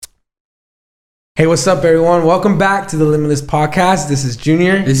Hey, what's up, everyone? Welcome back to the Limitless Podcast. This is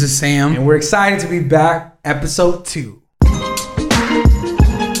Junior. This is Sam. And we're excited to be back, episode 2.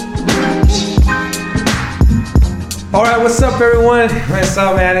 All right, what's up, everyone? What's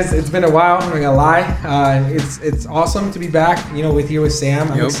up, man? It's been a while. I'm not gonna lie. It's awesome to be back. With you with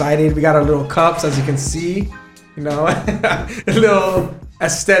Sam. I'm excited. We got our little cups, as you can see. A little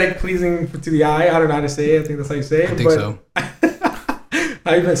aesthetic, pleasing to the eye. I don't know how to say it. I think that's how you say it. I think so.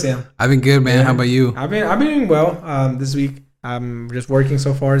 How you been, Sam? I've been good, man. Yeah. How about you? I've been doing well. This week, I'm just working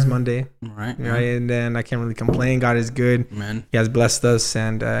so far. It's Monday. All right. And then I can't really complain. God is good. Man. He has blessed us,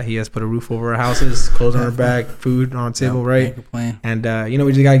 and He has put a roof over our houses, clothes on our back, food on our table, right? Can't complain. And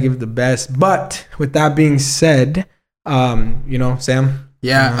we just gotta give it the best. But with that being said, Sam.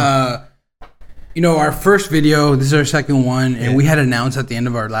 Yeah. Our first video. This is our second one, and we had announced at the end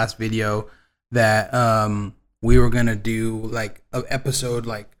of our last video that we were gonna do like an episode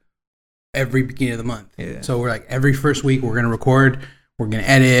like every beginning of the month. Yeah. So we're like every first week we're gonna record, we're gonna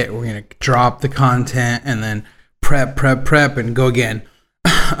edit, we're gonna drop the content, and then prep, and go again.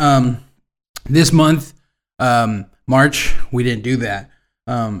 This month, March, we didn't do that.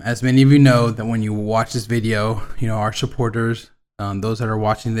 As many of you know, that when you watch this video, our supporters, those that are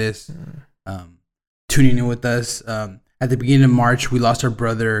watching this, tuning in with us. At the beginning of March, we lost our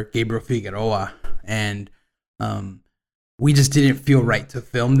brother Gabriel Figueroa, and we just didn't feel right to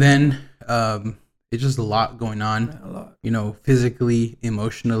film then. It's just a lot going on, physically,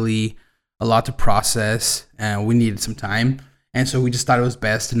 emotionally, a lot to process, and we needed some time. And so we just thought it was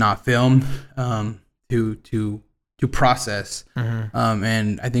best to not film, to process. Mm-hmm.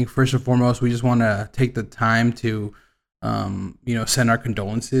 And I think first and foremost, we just want to take the time to, send our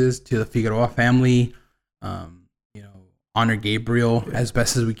condolences to the Figueroa family, honor Gabriel as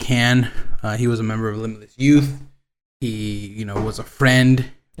best as we can. He was a member of Limitless Youth. He, was a friend.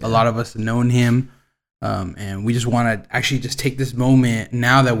 A lot of us have known him. And we just want to actually just take this moment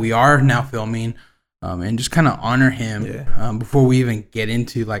now that we are now filming, and just kind of honor him before we even get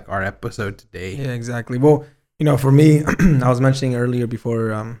into like our episode today. Yeah, exactly. Well, for me, I was mentioning earlier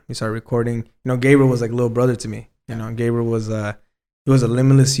before we started recording, Gabriel was like a little brother to me. Gabriel was he was a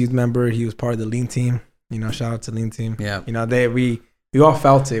Limitless Youth member. He was part of the Lean Team. Shout out to Lean Team. Yeah. We all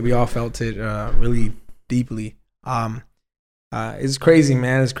felt it. We all felt it really deeply. It's crazy,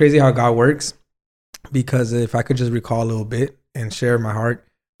 man. It's crazy how God works. Because if I could just recall a little bit and share my heart,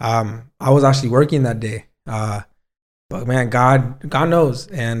 I was actually working that day. But man, God knows,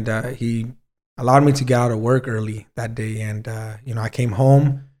 and He allowed me to get out of work early that day. And I came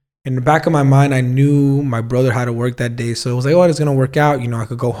home. In the back of my mind, I knew my brother had to work that day, so it was like, oh, it's gonna work out. I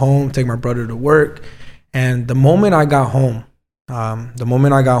could go home, take my brother to work. And the moment I got home,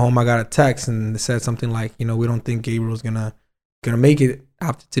 I got a text and it said something like, we don't think Gabriel's gonna make it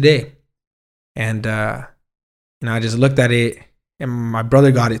after today. And I just looked at it, and my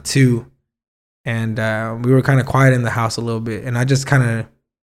brother got it too. And we were kind of quiet in the house a little bit, and I just kind of,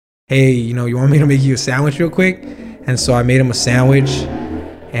 hey, you want me to make you a sandwich real quick? And so I made him a sandwich,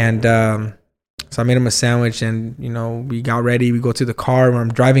 and we got ready. We go to the car, and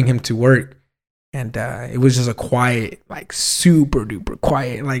I'm driving him to work. And it was just a quiet, like super duper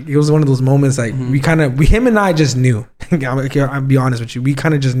quiet. Like it was one of those moments like him and I just knew. I'll be honest with you. We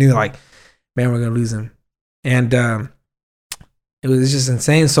kind of just knew like, man, we're going to lose him. And it was just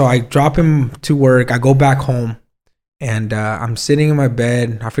insane. So I drop him to work. I go back home, and I'm sitting in my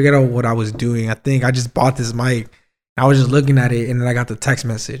bed. I forget what I was doing. I think I just bought this mic. I was just looking at it, and then I got the text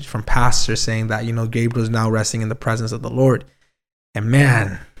message from Pastor saying that, Gabriel's now resting in the presence of the Lord. And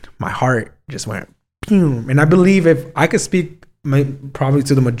man, my heart just went boom. And I believe if I could speak probably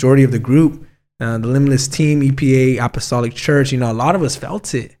to the majority of the group, the Limitless Team, EPA, Apostolic Church, a lot of us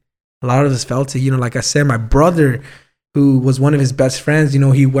felt it. Like I said, my brother, who was one of his best friends,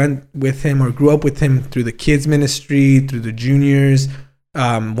 he went with him or grew up with him through the kids ministry, through the juniors,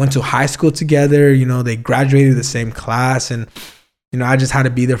 went to high school together. They graduated the same class. And, I just had to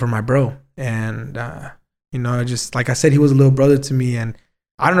be there for my bro. And, just like I said, he was a little brother to me. And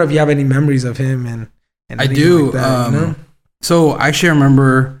I don't know if you have any memories of him. And I do. Like that, So I actually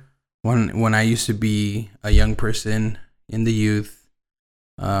remember when I used to be a young person in the youth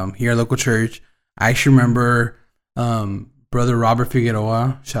here at local church. I actually remember Brother Robert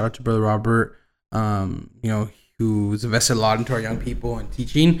Figueroa. Shout out to Brother Robert. Who's invested a lot into our young people and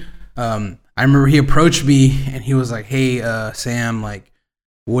teaching. I remember he approached me and he was like, "Hey, Sam, like,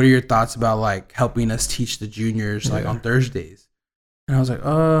 what are your thoughts about like helping us teach the juniors like on Thursdays?" And I was like,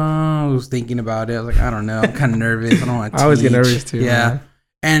 I was thinking about it. I was like, I don't know. I'm kind of nervous. I don't want to teach. I always get nervous too. Yeah.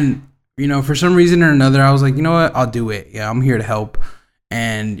 Man. And, for some reason or another, I was like, you know what? I'll do it. Yeah, I'm here to help.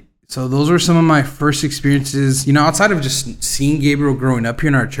 And So those were some of my first experiences, you know, outside of just seeing Gabriel growing up here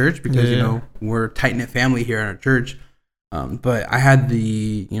in our church, because, you know, we're a tight-knit family here in our church. But I had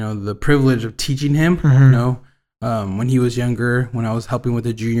the privilege of teaching him, you know, when he was younger, when I was helping with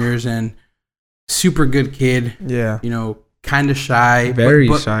the juniors, and super good kid. Yeah. You know, kind of shy, very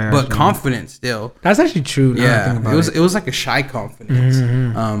but shy, but confident still. That's actually true. Yeah, it was like a shy confidence.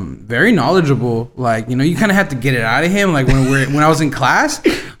 Very knowledgeable. Like, you know, you kind of have to get it out of him. Like when I was in class,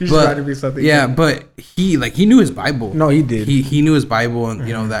 but to be something but he knew his Bible. No, he did. He knew his Bible, and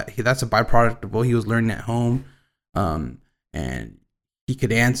you know that's a byproduct of what he was learning at home. And he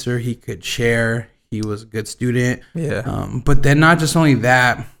could answer, he could share. He was a good student. Yeah. But then not just only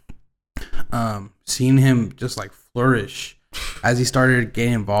that, seeing him just like flourish as he started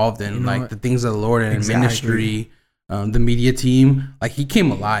getting involved in the things of the Lord and ministry, the media team, like he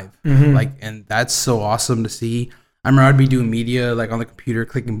came alive. Like, and that's so awesome to see. I remember I'd be doing media like on the computer,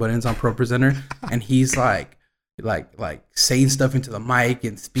 clicking buttons on ProPresenter, and he's like saying stuff into the mic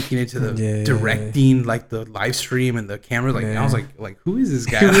and speaking into the directing like the live stream and the cameras. Like, and I was like, who is this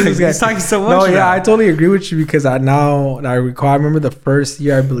guy? He's talking so much. No, yeah, I totally agree with you, because I recall, I remember the first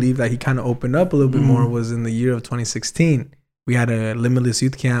year I believe that he kind of opened up a little bit more was in the year of 2016. We had a Limitless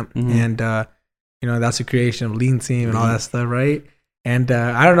Youth Camp, and you know, that's a creation of Lean Team and all that stuff, right? And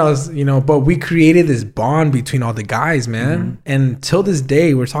I don't know, you know, but we created this bond between all the guys, man. And till this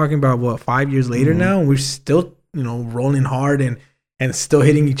day, we're talking about 5 years later now, and we're still, you know, rolling hard and still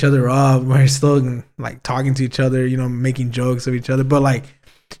hitting each other up. We're still like talking to each other, you know, making jokes of each other. But like,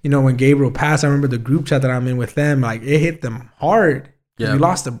 you know, when Gabriel passed, I remember the group chat that I'm in with them, like it hit them hard. Yeah. We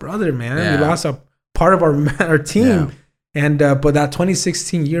lost a brother, man. Yeah. We lost a part of our team. Yeah. And but that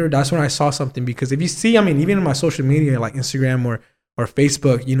 2016 year, that's when I saw something, because if you see, I mean, even in my social media like Instagram or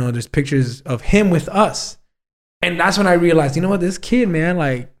Facebook, you know, there's pictures of him with us. And that's when I realized, you know what, this kid, man,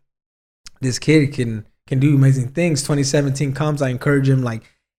 like this kid can do amazing things. 2017 comes, I encourage him, like,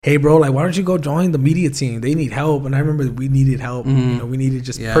 hey bro, like, why don't you go join the media team? They need help. And I remember we needed help. You know, we needed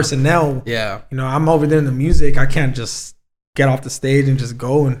just personnel. Yeah. You know, I'm over there in the music. I can't just get off the stage and just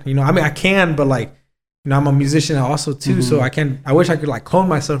go. And, you know, I mean, I can, but like, you know, I'm a musician also too. So I wish I could like clone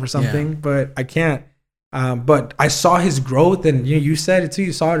myself or something, but I can't. But I saw his growth, and you said it too.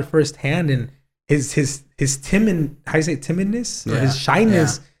 You saw it firsthand, and his timidness or his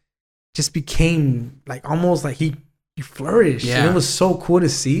shyness just became like almost like he flourished. And it was so cool to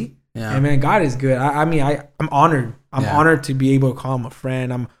see. Yeah. And man, God is good. I mean, I'm honored. I'm honored to be able to call him a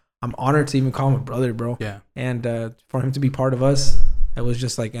friend. I'm honored to even call him a brother, bro. Yeah. And for him to be part of us, it was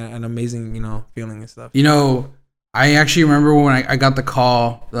just like an amazing, you know, feeling and stuff. You know, I actually remember when I got the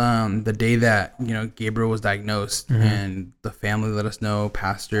call the day that, you know, Gabriel was diagnosed, and the family let us know,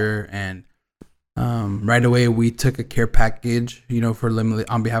 pastor, and right away we took a care package, you know,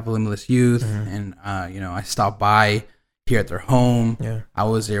 on behalf of Limitless Youth, and you know, I stopped by here at their home. Yeah. I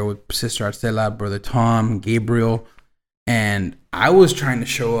was there with Sister Arcela, Brother Tom, Gabriel, and I was trying to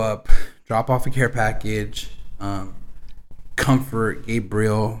show up, drop off a care package, comfort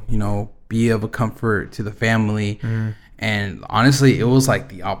Gabriel, you know, be of a comfort to the family. And honestly, it was like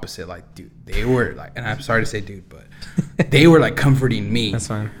the opposite. Like, dude, they were like, and I'm sorry to say dude, but they were like comforting me. That's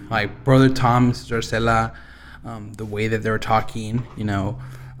fine. Like Brother Tom, Sister Arcela, the way that they were talking, you know,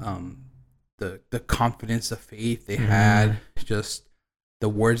 the confidence, the faith they had, just the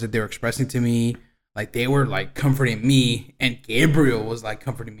words that they were expressing to me, like they were like comforting me, and Gabriel was like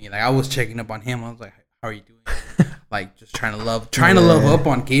comforting me. Like I was checking up on him. I was like, how are you doing? Like just trying to love up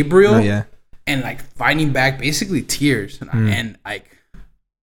on Gabriel, and like fighting back basically tears, and like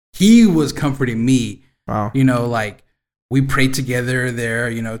he was comforting me. Wow. You know, like we prayed together there,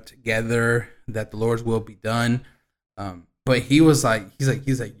 you know, together that the Lord's will be done. But he's like,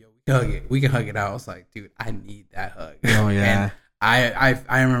 yo, we can hug it out. I was like, dude, I need that hug. Oh yeah. And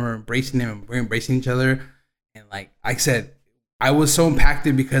I remember embracing him, and we're embracing each other, and like I said, I was so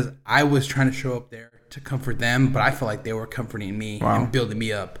impacted because I was trying to show up there to comfort them, but I felt like they were comforting me and building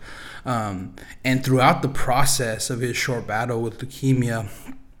me up. And throughout the process of his short battle with leukemia,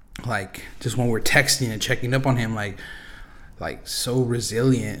 like just when we're texting and checking up on him, like so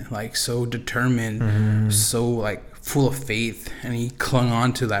resilient, like so determined, so like full of faith, and he clung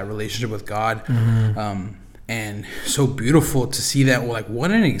on to that relationship with God. And so beautiful to see that. Like,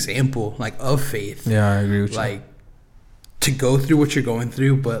 what an example, like, of faith. Yeah, I agree with you. Like, to go through what you're going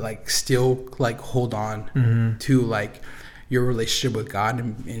through, but like still like hold on to like your relationship with God,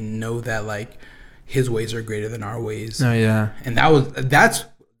 and know that like his ways are greater than our ways. Oh yeah. And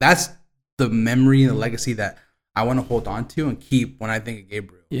that's the memory and the legacy that I want to hold on to and keep when I think of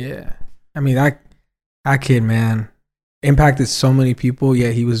Gabriel. Yeah. I mean, that kid, man, impacted so many people. Yeah,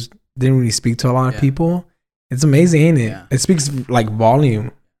 he was didn't really speak to a lot of Yeah. people. It's amazing, ain't it? Yeah. It speaks like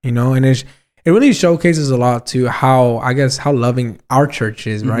volume, you know, and it really showcases a lot to how, I guess, how loving our church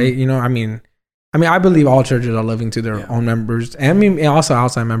is, right? You know, I mean, I believe all churches are loving to their own members, and I mean, and also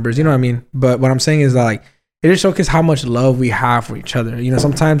outside members, you know what I mean? But what I'm saying is that, like, it just showcases how much love we have for each other. You know,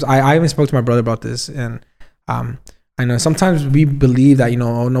 sometimes I even spoke to my brother about this, and I know sometimes we believe that, you know,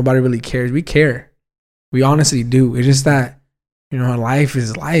 oh, nobody really cares. We care. We honestly do. It's just that, you know, life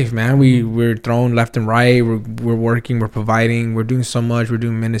is life, man. We're thrown left and right. We're working, we're providing, we're doing so much, we're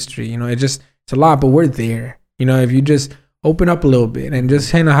doing ministry. You know, it's a lot, but we're there. You know, if you just open up a little bit and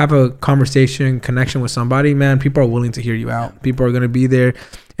just kind of have a conversation, connection with somebody, man, people are willing to hear you out. People are going to be there.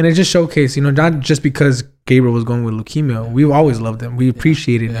 And it just showcased, you know, not just because Gabriel was going with leukemia. We've always loved him. We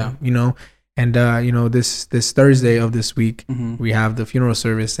appreciated him, you know. And, you know, this Thursday of this week, we have the funeral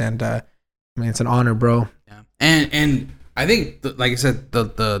service. And, I mean, it's an honor, bro. Yeah. And I think, like I said,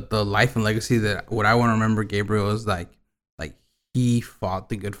 the life and legacy that what I want to remember Gabriel is like he fought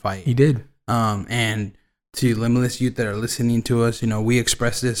the good fight. He did. And to Limitless Youth that are listening to us, you know, we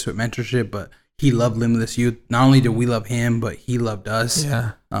express this with mentorship, but he loved Limitless Youth. Not only did we love him, but he loved us.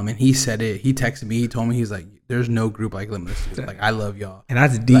 Yeah. And he said it. He texted me. He told me, he's like, "There's no group like Limitless Youth. Like, I love y'all, and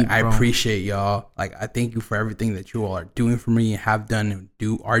that's deep. Like, I bro. appreciate y'all. Like, I thank you for everything that you all are doing for me, have done,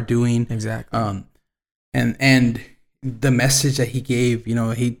 and are doing. Exactly. And the message that he gave, you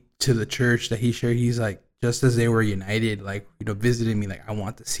know, to the church that he shared, he's like, just as they were united, like, you know, visited me, like, I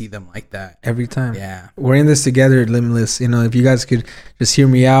want to see them like that every time. Yeah, we're in this together, Limitless. You know, if you guys could just hear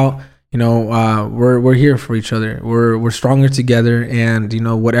me out, you know, we're here for each other. We're stronger together, and, you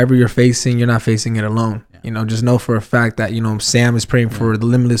know, whatever you're facing, you're not facing it alone. Yeah. You know, just know for a fact that, you know, Sam is praying for the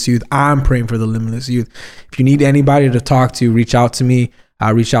Limitless Youth. I'm praying for the Limitless Youth. If you need anybody to talk to, reach out to me.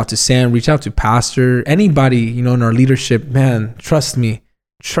 Reach out to Sam. Reach out to Pastor. Anybody, you know, in our leadership, man. Trust me.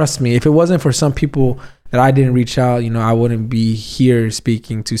 If it wasn't for some people that I didn't reach out, you know, I wouldn't be here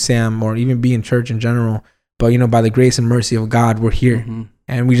speaking to Sam or even be in church in general. But, you know, by the grace and mercy of God, we're here.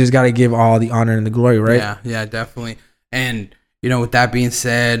 And we just got to give all the honor and the glory, right? Yeah, definitely. And, you know, with that being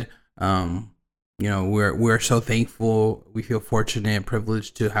said, you know, we're so thankful. We feel fortunate and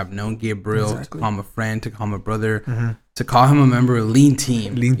privileged to have known Gabriel, to call him a friend, to call him a brother, to call him a member of Lean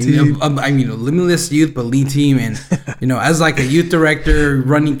Team. You know, I mean, Limitless Youth, but Lean Team. And, you know, as like a youth director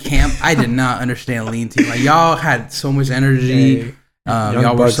running camp, I did not understand Lean Team. Like, y'all had so much energy.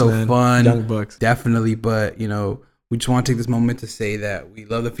 Y'all were so fun. Young Bucks. Definitely. But, you know, we just want to take this moment to say that we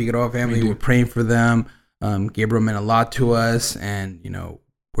love the Figueroa family. We're praying for them. Gabriel meant a lot to us. And, you know,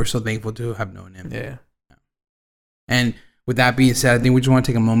 we're so thankful to have known him. Yeah. And with that being said, I think we just want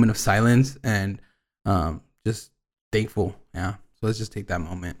to take a moment of silence and just thankful. Yeah. So let's just take that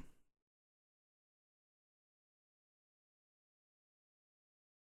moment.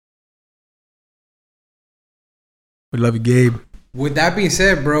 We love you, Gabe. With that being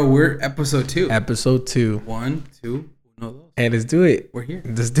said, bro, we're episode 2. Episode 2. 1, 2, no. Hey, let's do it. We're here.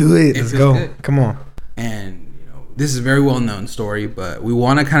 Let's do it. Let's go. Good. Come on. And, you know, this is a very well-known story, but we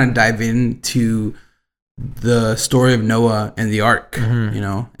want to kind of dive into the story of Noah and the ark, you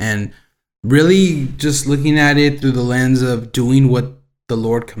know, and really just looking at it through the lens of doing what the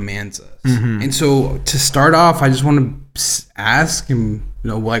Lord commands us. And so to start off, I just want to ask him, you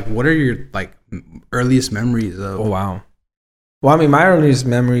know, like, what are your like earliest memories of? Oh, wow. Well, I mean, my earliest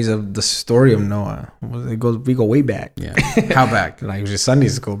memories of the story of Noah, we go way back. Yeah. How back? Like, it was just Sunday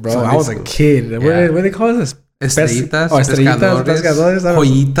school, bro. I was a kid. What do they call this? Estrellitas, pescadores,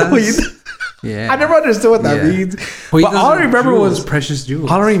 joyitas. Yeah. I never understood what that means. But all I remember was precious jewels.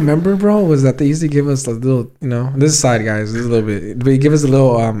 All I remember, bro, was that they used to give us a little, you know, this is side, guys, this is a little bit. They give us a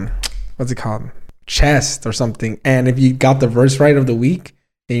little, what's it called? Chest or something. And if you got the verse right of the week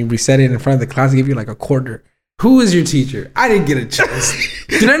and you reset it in front of the class, they give you like a quarter. Who was your teacher? I didn't get a chance.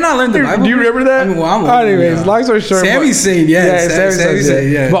 Did I not learn the Bible? Do you remember that? I mean, well, anyways, long story short. Sammy's saying yes. Sammy's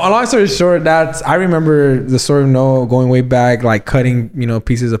saying yes. But long story short, I remember the story of Noah going way back, like cutting, you know,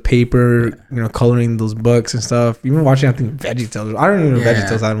 pieces of paper, you know, coloring those books and stuff. Even watching, I think, VeggieTales. I don't even know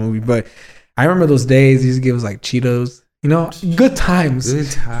VeggieTales had a movie, but I remember those days. He used to give us like Cheetos. You know, good times.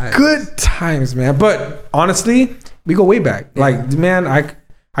 Good times, man. But honestly, we go way back. Like, man,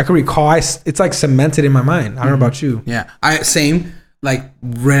 I can recall. It's like cemented in my mind. I don't know about you. Yeah, same. Like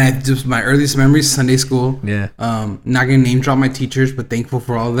when I just my earliest memories, Sunday school. Yeah. Not gonna name drop my teachers, but thankful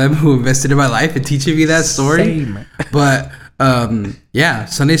for all of them who invested in my life and teaching me that story. Same. But yeah,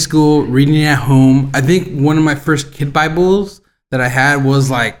 Sunday school, reading it at home. I think one of my first kid Bibles that I had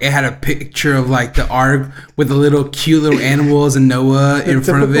was like it had a picture of like the ark with the little cute little animals and Noah in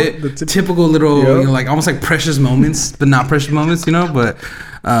front of it. Typical little, you know, like almost like precious moments, but not precious moments, you know. But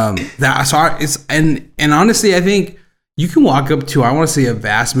And honestly, I think you can walk up to, I want to say, a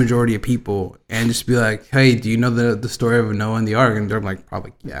vast majority of people and just be like, hey, do you know the story of Noah and the ark? And they're like,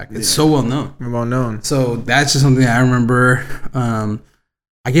 probably, yeah, it's so well known. Well known. So that's just something I remember.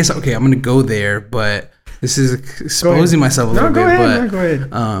 I guess, okay, I'm going to go there, but this is exposing myself a little bit. Go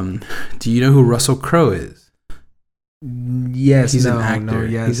ahead. Do you know who Russell Crowe is? Yes, he's an actor. No,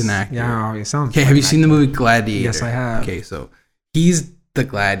 yes. He's an actor. Yeah, it sounds. Okay, have you seen the movie Gladiator? Yes, I have. Okay, so he's the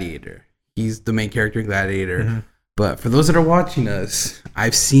gladiator. He's the main character in Gladiator. Mm-hmm. But for those that are watching us,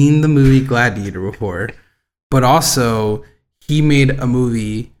 I've seen the movie Gladiator before, but also he made a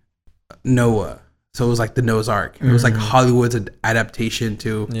movie, Noah. So it was like the Noah's Ark. It was like Hollywood's adaptation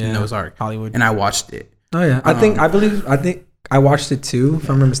to Noah's Ark. Hollywood. And I watched it. Oh yeah, I think I watched it too. If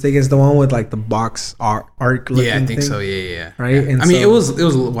I'm not mistaken, it's the one with like the box arc. Yeah, I think so. Yeah. Right. Yeah. And I mean, it was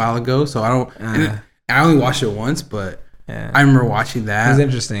a while ago, so I don't. I only watched it once, but I remember watching that. It was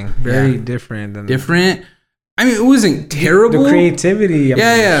interesting. Very different. Different. I mean, it wasn't terrible. The creativity.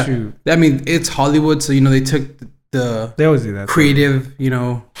 Shoot. I mean, it's Hollywood, so they took they always do that. Creative,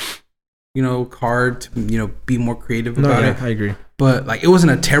 card to be more creative about it. I agree. But like, it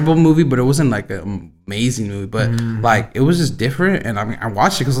wasn't a terrible movie, but it wasn't like an amazing movie. But like, it was just different. And I mean, I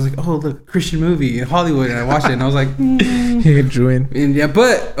watched it because I was like, oh, look, Christian movie in Hollywood, and I watched it and I was like, You drew in. And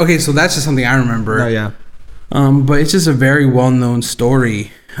but okay, so that's just something I remember. Oh yeah. But it's just a very well-known story.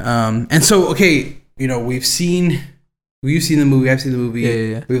 And so okay. We've seen the movie. I've seen the movie.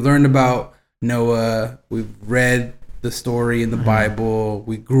 Yeah. We've learned about Noah. We've read the story in the Bible.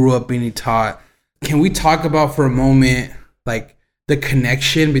 We grew up being taught. Can we talk about for a moment, like, the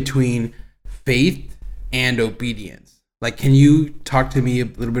connection between faith and obedience? Like, can you talk to me a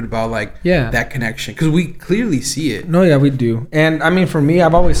little bit about that connection? Because we clearly see it. No, yeah, we do. And I mean, for me,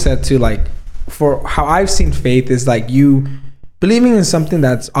 I've always said too, like, for how I've seen faith is like you believing in something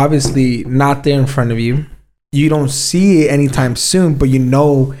that's obviously not there in front of you. You don't see it anytime soon, but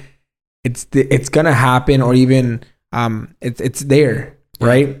it's gonna happen, or even it's there,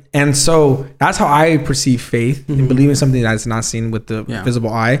 right? And so that's how I perceive faith, in believing something that's not seen with the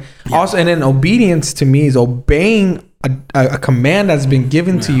visible eye. Also, and then obedience to me is obeying a command that's been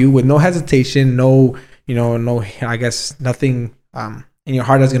given to you with no hesitation, no, I guess nothing in your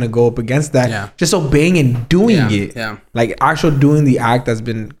heart that's going to go up against that. Yeah. Just obeying and doing it. Yeah. Like actual doing the act that's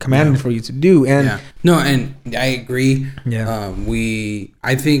been commanded for you to do. And no, and I agree. Yeah.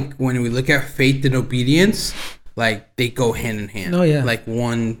 I think when we look at faith and obedience, like, they go hand in hand. Oh yeah. Like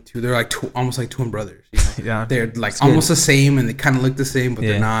they're like almost like twin brothers. Yeah. They're like almost the same, and they kind of look the same, but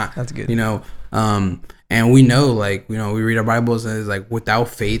they're not. That's good. And we know, we read our Bibles, and it's like, without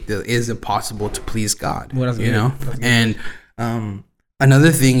faith, it is impossible to please God. Well, that's good. That's good. And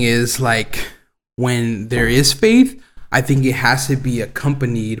another thing is, like, when there is faith, I think it has to be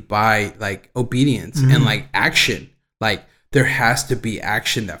accompanied by like obedience and like action. Like, there has to be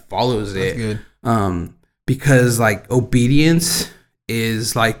action that follows it. Good. Because like obedience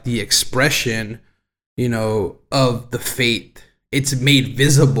is like the expression, of the faith. It's made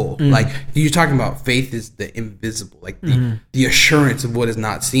visible. Like, you're talking about faith is the invisible, like the assurance of what is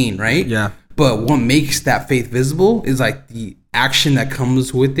not seen, right? Yeah. But what makes that faith visible is like the action that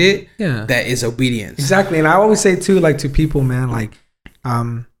comes with it. Yeah. That is obedience. Exactly. And I always say too, like, to people, man, like,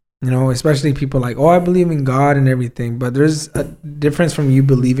 especially people like, oh, I believe in God and everything, but there's a difference from you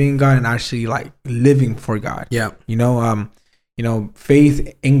believing in God and actually like living for God. Yeah.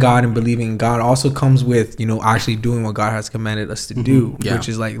 Faith in God and believing in God also comes with, actually doing what God has commanded us to do, which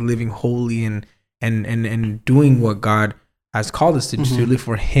is like living holy and doing what God has called us to do, to live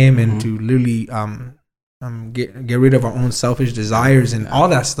for Him and to literally get rid of our own selfish desires and all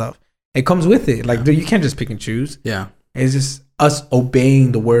that stuff. It comes with it. Like, you can't just pick and choose. Yeah. It's just us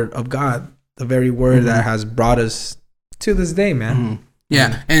obeying the word of God, the very word that has brought us to this day, man.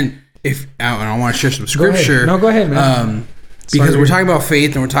 Yeah. And I want to share some scripture. Go ahead, man. Because we're talking about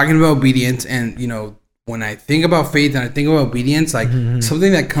faith and we're talking about obedience. And, when I think about faith and I think about obedience, like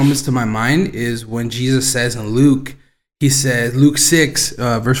something that comes to my mind is when Jesus says in Luke, he says, Luke 6,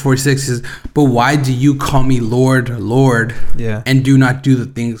 verse 46 says, but why do you call me Lord, Lord, and do not do the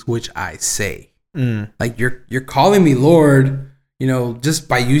things which I say? Like, you're calling me Lord, just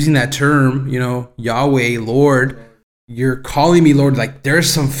by using that term, Yahweh, Lord, you're calling me Lord. Like,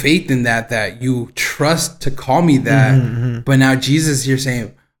 there's some faith in that you trust to call me that. But now Jesus, you're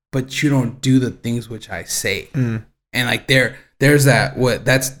saying, but you don't do the things which I say. And like, there's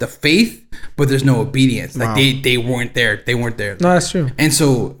that's the faith, but there's no obedience. Like, they weren't there. They weren't there. No, that's true. And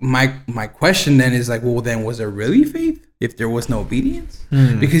so my question then is like, well, then was there really faith if there was no obedience?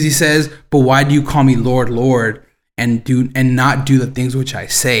 Because he says, but why do you call me Lord, Lord, and not do the things which I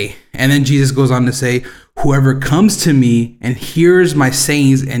say. And then Jesus goes on to say, whoever comes to me and hears my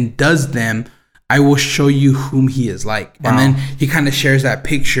sayings and does them, I will show you whom he is like. Wow. And then he kind of shares that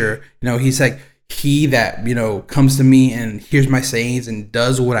picture. He's like, he that, comes to me and hears my sayings and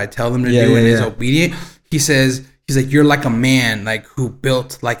does what I tell them to do and is obedient. He says, he's like, you're like a man like who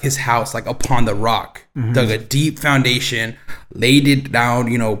built like his house like upon the rock, dug a deep foundation, laid it down,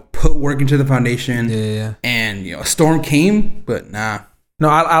 put work into the foundation. And a storm came, but nah. No,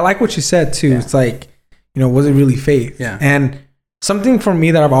 I like what you said too. It's like, was it really faith? Yeah. And something for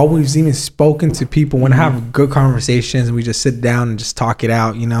me that I've always even spoken to people when I have good conversations and we just sit down and just talk it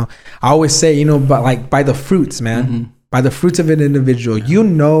out, I always say, but like by the fruits, man, by the fruits of an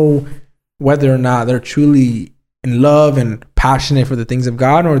individual, whether or not they're truly in love and passionate for the things of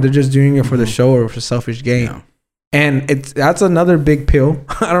God, or they're just doing it for the show or for selfish gain. Yeah. And that's another big pill.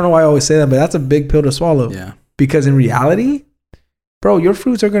 I don't know why I always say that, but that's a big pill to swallow. Yeah. Because in reality, bro, your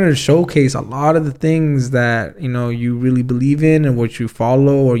fruits are going to showcase a lot of the things that, you really believe in and what you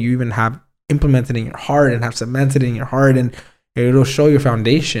follow, or you even have implemented in your heart and have cemented in your heart, and it'll show your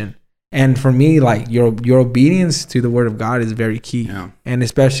foundation. And for me, like your obedience to the word of God is very key. Yeah. And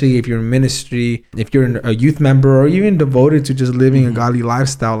especially if you're in ministry, if you're a youth member, or even devoted to just living a godly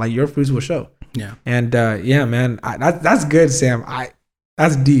lifestyle, like your fruits will show. Yeah. And man, that's good, Sam.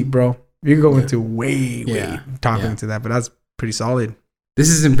 That's deep, bro. You can go into way talking to that, but that's pretty solid. This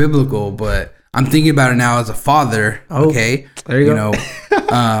isn't biblical, but I'm thinking about it now as a father. Okay. There you go.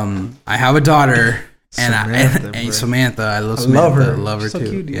 I have a daughter. Samantha, and Samantha, I love Samantha. Love her. I love her so too.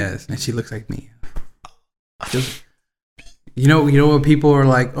 Cute, yes, and she looks like me. Just, you know what people are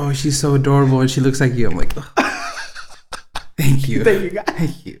like, oh, she's so adorable and she looks like you. I'm like, oh. Thank you.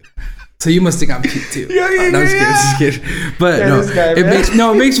 Thank you. So you must think I'm cute too. No, I'm just kidding. But it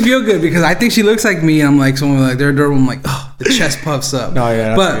makes me feel good because I think she looks like me, and I'm like, someone like they're adorable. I'm like, oh, the chest puffs up. No,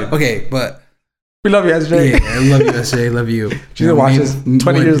 yeah. But okay, but. We love you, SJ. Yeah, I love you, SJ. I love you. She's gonna watch this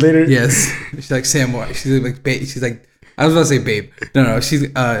 20 years later. Yes. She's like, Sam, why? She's like, babe. She's like, I was about to say, babe. No. She's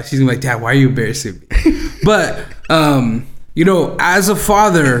gonna be like, Dad, why are you embarrassing me? But as a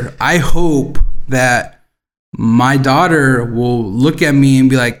father, I hope that my daughter will look at me and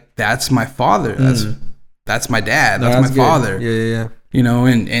be like, that's my father. That's my dad. That's my father. Yeah.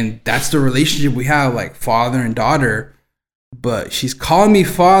 And that's the relationship we have, like father and daughter. But she's calling me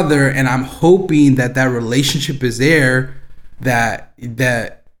father, and I'm hoping that relationship is there, that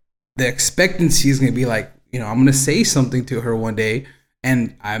the expectancy is going to be like, I'm going to say something to her one day,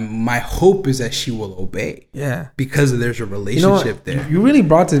 and my hope is that she will obey. Yeah. Because there's a relationship there. You really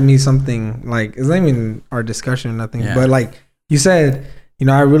brought to me something, like, it's not even our discussion or nothing, but like you said,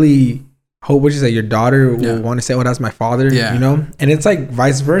 I really hope what you say, your daughter will want to say, oh, that's my father, and it's like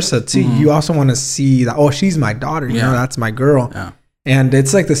vice versa too. You also want to see that, oh, she's my daughter, that's my girl. And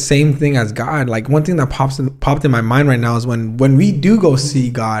it's like the same thing as God. Like one thing that popped in my mind right now is when we do go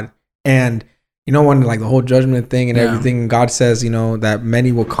see God, and when like the whole judgment thing and everything, God says, that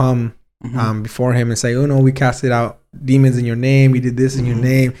many will come before him and say, oh no, we casted out demons in your name, we did this in your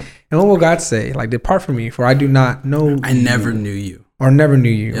name. And what will God say? Like, depart from me, for I do not know I never knew you. Or never knew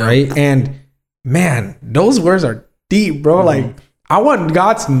you, right? And man, those words are deep, bro. Like, I want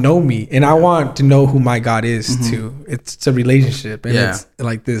God to know me, and I want to know who my God is too. It's a relationship, and it's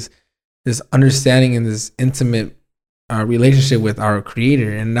like this understanding and this intimate relationship with our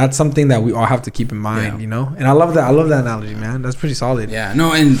Creator, and that's something that we all have to keep in mind, And I love that. I love that analogy, man. That's pretty solid. Yeah.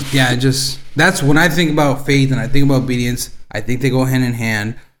 No, and that's when I think about faith and I think about obedience. I think they go hand in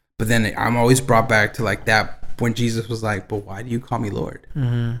hand, but then I'm always brought back to like that. When Jesus was like, but why do you call me Lord?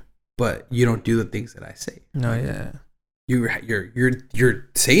 But you don't do the things that I say. No, yeah. You're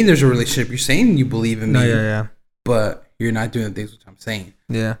saying there's a relationship. You're saying you believe in me. No, yeah. But you're not doing the things which I'm saying.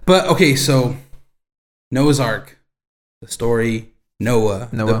 Yeah. But okay, so Noah's Ark, the story, Noah,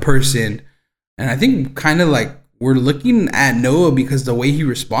 the person, and I think kind of like we're looking at Noah because the way he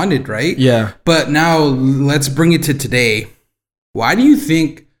responded, right? Yeah. But now let's bring it to today. Why do you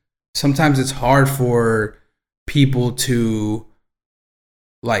think sometimes it's hard for people to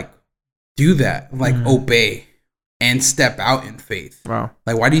like do that, like obey and step out in faith? Wow.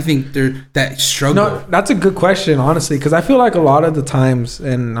 Like, why do you think they're that struggle? No, that's a good question, honestly, because I feel like a lot of the times,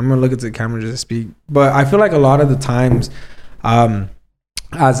 and I'm gonna look into the camera just to speak, but I feel like a lot of the times,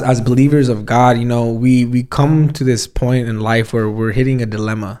 as believers of God, we come to this point in life where we're hitting a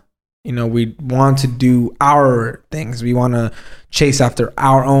dilemma. We want to do our things. We want to chase after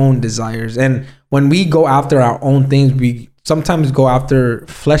our own desires. And when we go after our own things, we sometimes go after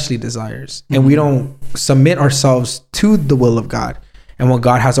fleshly desires, and we don't submit ourselves to the will of God and what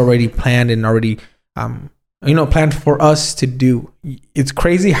God has already planned and already planned for us to do. It's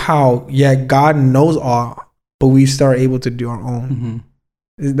crazy how God knows all, but we still are able to do our own.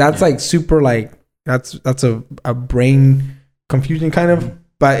 That's like super, like that's a brain confusion kind of,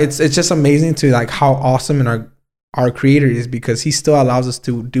 but it's just amazing to like how awesome and our creator is, because he still allows us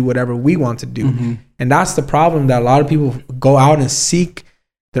to do whatever we want to do. And that's the problem, that a lot of people go out and seek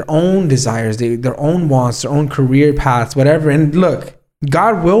their own desires, their own wants, their own career paths, whatever. And look,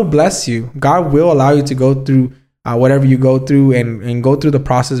 God will bless you. God will allow you to go through whatever you go through and go through the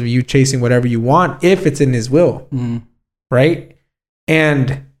process of you chasing whatever you want, if it's in his will. Right?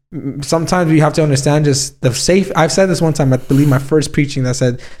 And sometimes we have to understand just the safe. I've said this one time, I believe my first preaching, that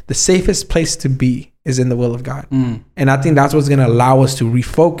said the safest place to be is in the will of God. And I think that's what's going to allow us to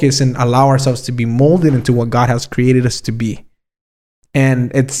refocus and allow ourselves to be molded into what God has created us to be.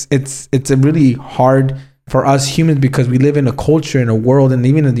 And it's a really hard for us humans, because we live in a culture, in a world, and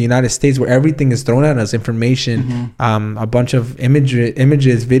even in the United States, where everything is thrown at us, information, a bunch of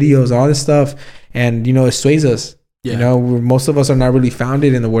images, videos, all this stuff. And, it sways us. Most of us are not really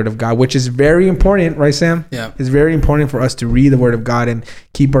founded in the Word of God, which is very important, right, Sam? Yeah. It's very important for us to read the Word of God and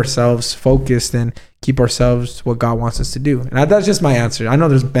keep ourselves focused and keep ourselves what God wants us to do. And that's just my answer. I know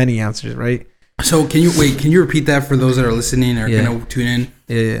there's many answers, right? So can you repeat that for those that are listening or going to tune in?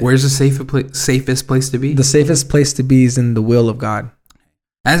 Yeah. Where's the safest place to be? The safest place to be is in the will of God.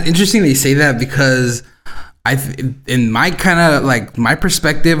 That's interesting that you say that, because in my kind of like my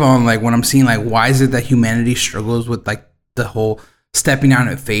perspective on like when I'm seeing like why is it that humanity struggles with like the whole stepping out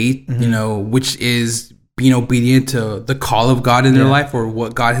in faith, which is being obedient to the call of God in their life, or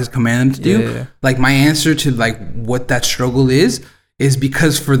what God has commanded them to do. Like my answer to like what that struggle is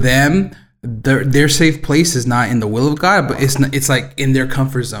because for them, their safe place is not in the will of God, but it's like in their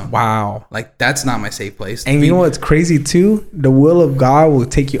comfort zone. Wow. Like that's not my safe place. And you know what's crazy too? The will of God will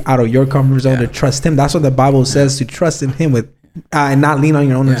take you out of your comfort zone to trust him. That's what the Bible says, to trust in him with and not lean on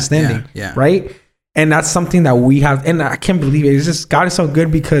your own understanding. Right? And that's something that we have, and I can't believe it. It's just, God is so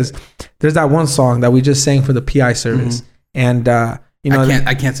good, because there's that one song that we just sang for the PI service. And I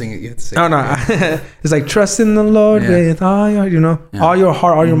can't sing it. You have to sing it. No. It's like, trust in the Lord with all your, all your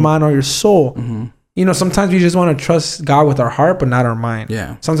heart, all your mind, all your soul. Sometimes we just want to trust God with our heart, but not our mind.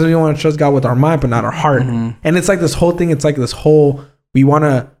 Sometimes we want to trust God with our mind, but not our heart. And it's like this whole thing. It's like this whole, we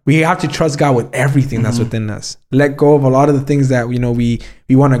have to trust God with everything that's within us. Let go of a lot of the things that, we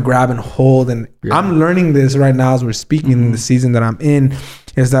want to grab and hold. And I'm learning this right now as we're speaking in the season that I'm in,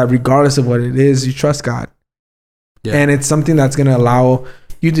 is that regardless of what it is, you trust God. And it's something that's going to allow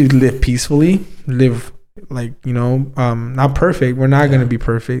you to live peacefully, live like, not perfect. We're not going to be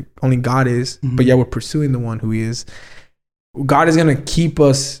perfect. Only God is. But we're pursuing the one who is. God is going to keep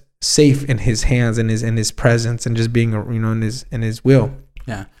us safe in his hands and in his presence, and just being, in his will.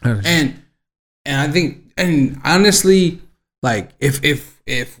 Yeah. And I think, and honestly, like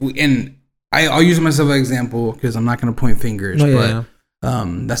if we, and I'll use myself as an example, because I'm not going to point fingers,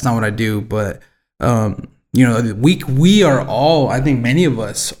 that's not what I do. But, we are all, I think many of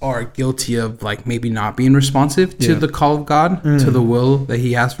us are guilty of like maybe not being responsive to the call of God, to the will that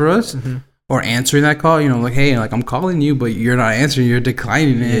he has for us, or answering that call, like, hey, like I'm calling you, but you're not answering, you're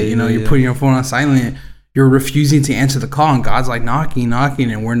declining it, you're putting your phone on silent, you're refusing to answer the call, and God's like knocking,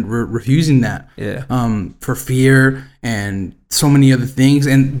 and we're refusing that for fear and so many other things.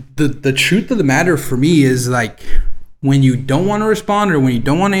 And the truth of the matter for me is like, when you don't want to respond, or when you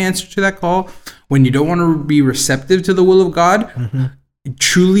don't want to answer to that call, when you don't want to be receptive to the will of God,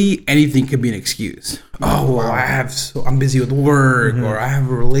 truly anything could be an excuse. Oh, well, I'm busy with work, or I have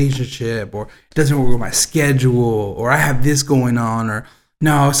a relationship, or it doesn't work with my schedule, or I have this going on, or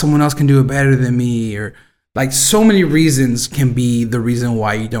no, someone else can do it better than me, or like so many reasons can be the reason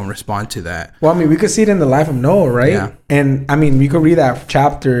why you don't respond to that. Well, I mean, we could see it in the life of Noah, right? Yeah. And I mean, we could read that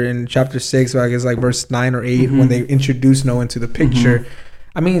chapter in chapter 6, I guess like verse 9 or 8, when they introduce Noah into the picture.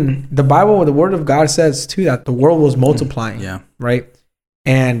 I mean, the Bible, the word of God says too that the world was multiplying, right?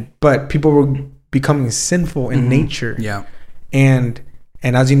 But people were becoming sinful in nature. Yeah. And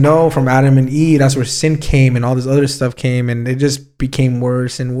as you know, from Adam and Eve, that's where sin came, and all this other stuff came, and it just became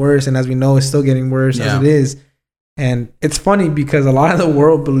worse and worse. And as we know, it's still getting worse as it is. And it's funny because a lot of the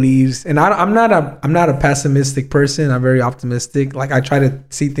world believes, and I'm not a pessimistic person. I'm very optimistic. Like I try to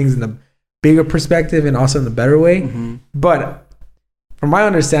see things in the bigger perspective and also in the better way. But from my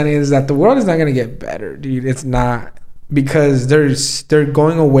understanding is that the world is not going to get better, dude. It's not, because they're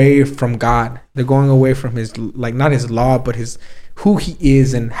going away from God. They're going away from his, like, not his law, but his who he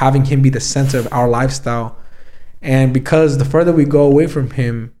is, and having him be the center of our lifestyle. And because the further we go away from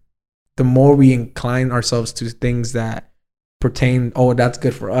him, the more we incline ourselves to things that pertain, oh, that's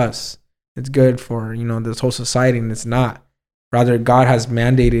good for us. it's good for, you know, this whole society, and it's not. Rather, God has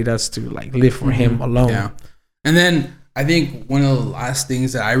mandated us to like live for Him alone. Yeah. And then I think one of the last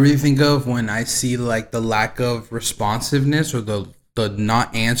things that I really think of when I see like the lack of responsiveness or the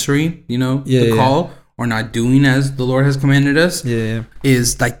not answering, you know, the call or not doing as the Lord has commanded us,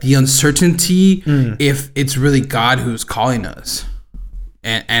 is like the uncertainty if it's really God who's calling us,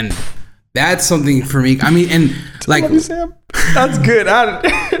 and that's something for me. I mean, and like, that's good.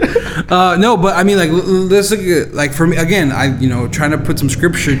 No, but I mean, like, let's look at, like, for me again, I, you know, trying to put some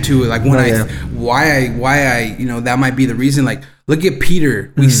scripture to it, like when why I, you know, that might be the reason. Like, look at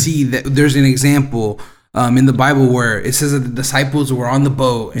Peter. We see that there's an example in the Bible where it says that the disciples were on the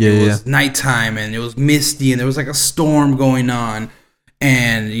boat and it was nighttime and it was misty and there was like a storm going on,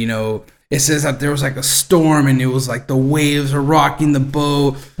 and you know, it says that there was like a storm and it was like the waves are rocking the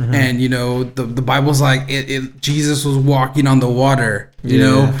boat, and you know, the Bible's like Jesus was walking on the water, you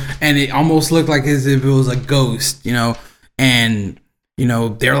know, and it almost looked like as if it was a ghost, you know, and you know,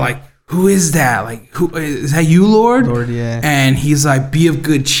 they're like, who is that? Like, who is that? You, Lord? And he's like, be of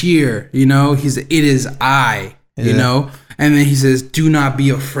good cheer, you know. He's, it is I, you know. And then he says, do not be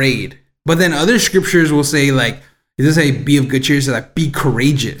afraid. But then other scriptures will say, like, it doesn't say be of good cheer. It says like, be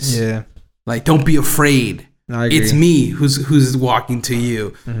courageous. Like, don't be afraid. It's me who's walking to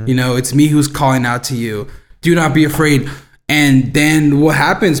you. You know, it's me who's calling out to you. Do not be afraid. And then what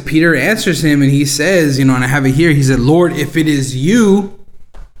happens? Peter answers him and he says, you know, and I have it here. He said, Lord, if it is you,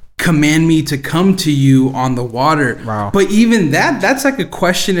 command me to come to you on the water. But even that's like a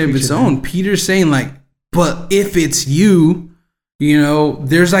question of its own. Peter's saying like, but if it's you, you know,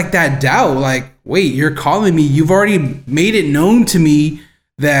 there's like that doubt. Like, wait, you're calling me. You've already made it known to me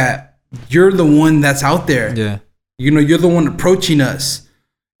that you're the one that's out there. You know, you're the one approaching us.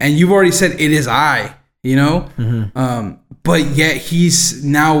 And you've already said it is I, you know? But yet he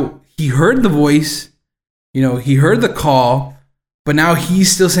heard the voice, you know, he heard the call. But now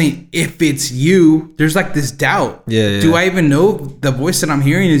he's still saying, if it's you, there's like this doubt. Do I even know the voice that I'm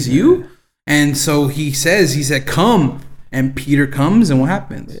hearing is you? And so he said, come. And Peter comes, and what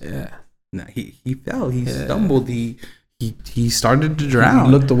happens? No, he fell. He stumbled. He started to drown.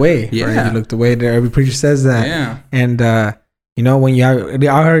 He looked away. Right? He looked away. Every preacher says that. And, you know, when you have,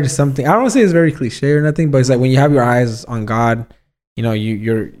 I heard something, I don't want to say it's very cliche or nothing, but it's like when you have your eyes on God, you know,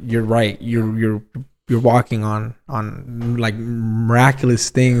 you're right. You're walking on like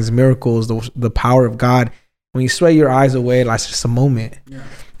miraculous things, miracles, the power of God. When you sway your eyes away, it's just a moment,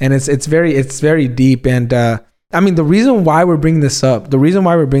 and it's very deep. And I mean, the reason why we're bringing this up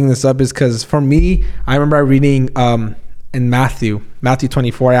is because for me, I remember reading in Matthew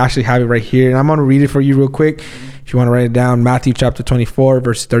 24. I actually have it right here, and I'm gonna read it for you real quick. If you want to write it down, Matthew chapter 24,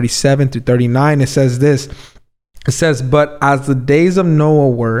 verse 37 to 39. It says this. It says, "But as the days of Noah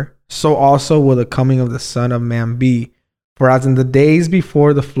were, so also will the coming of the Son of Man be. For as in the days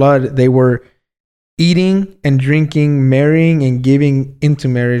before the flood, they were eating and drinking, marrying and giving into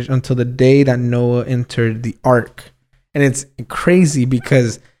marriage until the day that Noah entered the ark." And it's crazy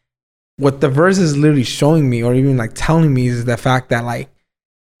because what the verse is literally showing me, or even like telling me, is the fact that like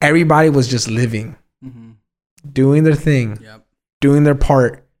everybody was just living, doing their thing, doing their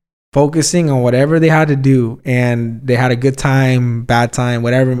part, focusing on whatever they had to do, and they had a good time, bad time,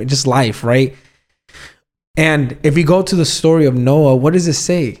 whatever, just life, right? And if we go to the story of Noah, what does it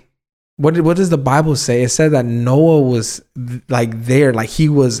say? What does the Bible say? It said that Noah was like there, like he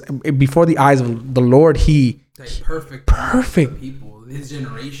was before the eyes of the Lord. He like perfect people. His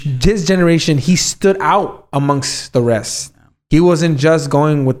generation, he stood out amongst the rest. He wasn't just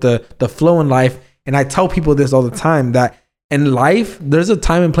going with the flow in life. And I tell people this all the time, that in life, there's a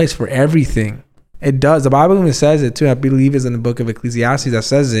time and place for everything. It does. The Bible even says it too. I believe it's in the book of Ecclesiastes that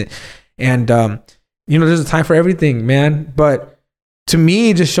says it. And, you know, there's a time for everything, man. But to me,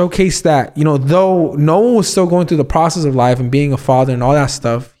 it just showcased that, you know, though Noah was still going through the process of life and being a father and all that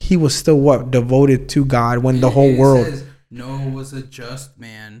stuff, he was still devoted to God when the whole world. Says Noah was a just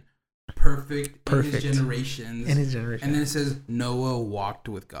man, perfect. In his generations. And then it says Noah walked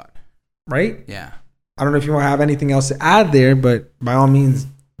with God. Right? Yeah. I don't know if you want to have anything else to add there, but by all means,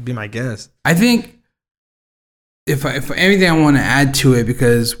 be my guest. I think if anything I want to add to it,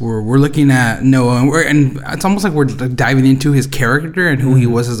 because we're looking at Noah, and it's almost like we're diving into his character and who he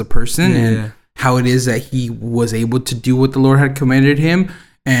was as a person, and how it is that he was able to do what the Lord had commanded him.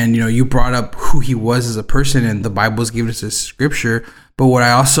 And you know, you brought up who he was as a person, and the Bible's given us this scripture. But what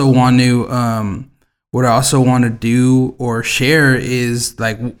I also want to do or share is,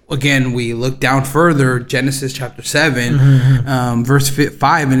 like, again, we look down further, Genesis chapter 7, verse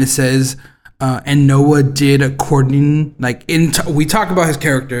 5, and it says, and Noah did according, like, we talk about his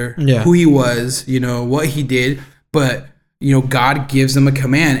character, who he was, what he did, but, God gives him a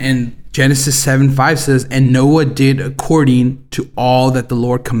command. And Genesis 7:5 says, and Noah did according to all that the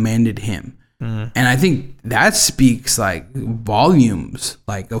Lord commanded him. And I think that speaks like volumes,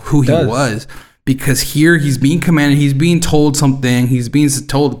 like, of who he was. Because here he's being commanded, he's being told something, he's being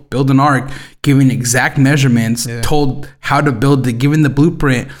told build an ark, given exact measurements, told how to build it, given the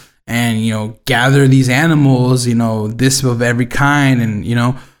blueprint, and gather these animals, this of every kind, and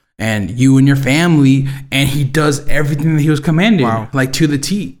and you and your family, and he does everything that he was commanded, like to the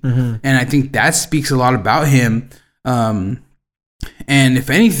T. And I think that speaks a lot about him. And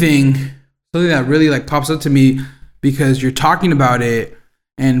if anything, something that really like pops up to me, because you're talking about it.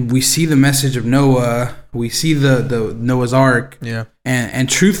 And we see the message of Noah. We see the Noah's Ark. Yeah. And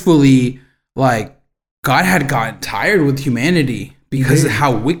truthfully, like, God had gotten tired with humanity because of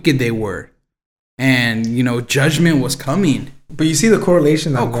how wicked they were. And, judgment was coming. But you see the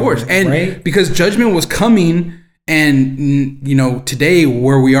correlation. Of course. And right? Because judgment was coming. And, today,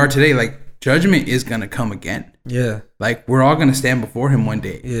 where we are today, like, judgment is going to come again. Yeah. Like, we're all going to stand before him one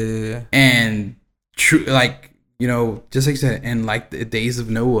day. Yeah. And, just like you said, and like the days of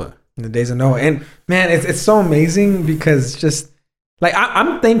Noah. The days of Noah. And man, it's so amazing because just like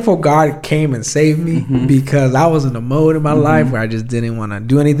I'm thankful God came and saved me because I was in a mode in my life where I just didn't want to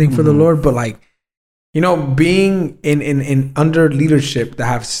do anything for the Lord. But like, being in under leadership that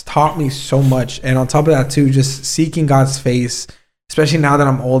has taught me so much. And on top of that too, just seeking God's face, especially now that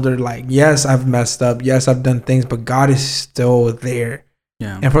I'm older, like, yes, I've messed up. Yes, I've done things, but God is still there.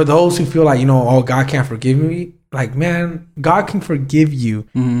 Yeah. And for those who feel like, oh, God can't forgive me. Like, man, God can forgive you.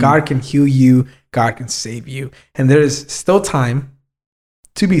 God can heal you. God can save you. And there is still time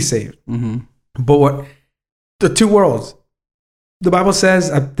to be saved. But what the two worlds, the Bible says,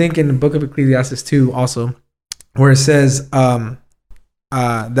 I think in the book of Ecclesiastes 2 also, where it says that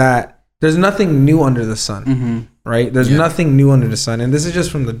there's nothing new under the sun, right? There's nothing new under the sun. And this is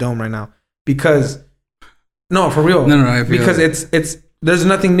just from the dome right now. Because, no, for real. No, because it's there's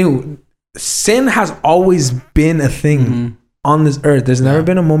nothing new. Sin has always been a thing on this earth. There's never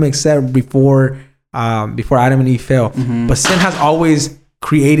been a moment except before Adam and Eve fell. But sin has always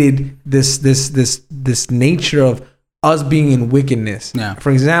created this nature of us being in wickedness. Yeah.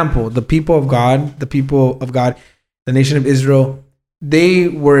 For example, the people of God, the nation of Israel, they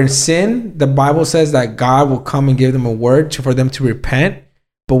were in sin. The Bible says that God will come and give them a word for them to repent.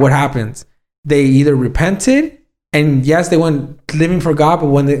 But what happens? They either repented. And yes, they went living for God, but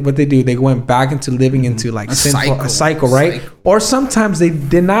what they do, they went back into living into like a cycle, right? Or sometimes they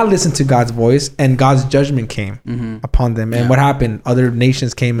did not listen to God's voice, and God's judgment came upon them. And what happened? Other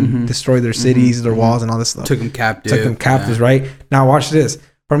nations came and destroyed their cities, their walls, and all this stuff. Took them captives, right? Now watch this.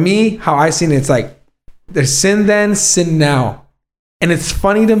 For me, how I seen it, it's like there's sin then, sin now, and it's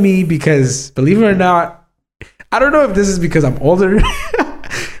funny to me because, believe it or not, I don't know if this is because I'm older,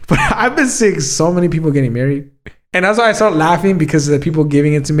 but I've been seeing so many people getting married. And that's why I started laughing, because of the people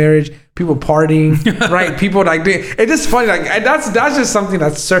giving into marriage, people partying, right? People like doing, it's just funny. Like that's just something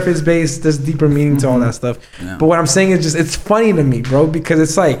that's surface based. There's deeper meaning to all that stuff. Yeah. But what I'm saying is just, it's funny to me, bro, because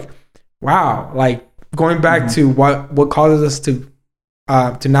it's like, wow, like going back to what causes us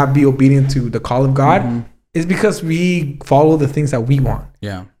to not be obedient to the call of God is because we follow the things that we want.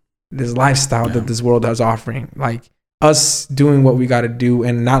 Yeah, this lifestyle that this world is offering, like us doing what we got to do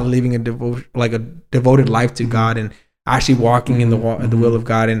and not living a devoted life to God and actually walking in the will of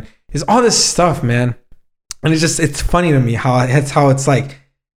God. And it's all this stuff, man. And it's funny to me how it's like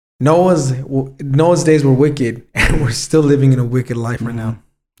Noah's days were wicked and we're still living in a wicked life right now.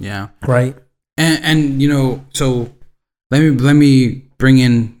 Yeah. Right. And so let me bring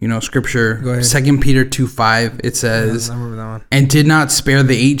in, scripture. Go ahead. 2 Peter 2:5. It says, and did not spare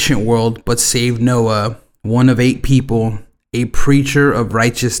the ancient world, but saved Noah, one of 8 people, a preacher of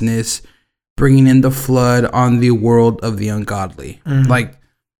righteousness, bringing in the flood on the world of the ungodly. Like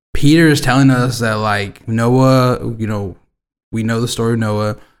Peter is telling us that, like, Noah, we know the story of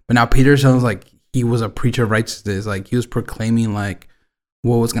Noah, but now Peter sounds like he was a preacher of righteousness. Like he was proclaiming like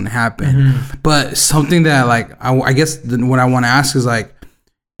what was going to happen. But something that, like, I guess what I want to ask is, like,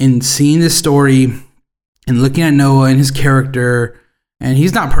 in seeing this story and looking at Noah and his character, and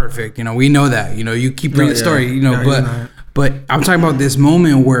he's not perfect, we know that, you keep reading the story, but I'm talking about this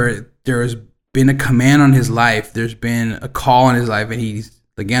moment where there's been a command on his life. There's been a call on his life. And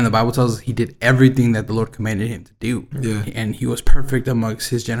the Bible tells us he did everything that the Lord commanded him to do. Yeah. And he was perfect amongst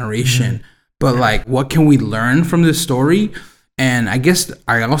his generation. But like, what can we learn from this story? And I guess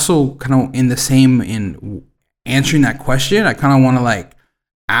I also kind of in answering that question, I kind of want to like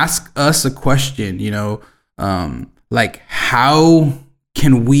ask us a question, like how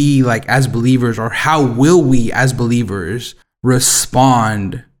can we, like, as believers, or how will we as believers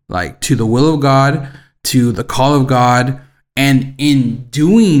respond, like, to the will of God, to the call of God, and in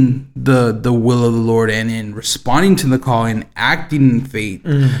doing the will of the Lord, and in responding to the call and acting in faith,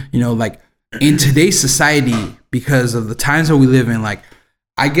 like in today's society, because of the times that we live in. Like,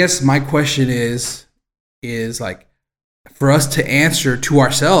 I guess my question is like, for us to answer to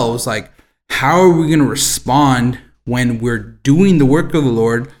ourselves, like, how are we going to respond when we're doing the work of the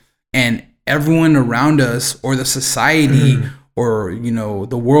Lord and everyone around us, or the society, or,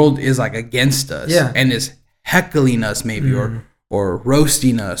 the world is like against us, and is heckling us maybe, or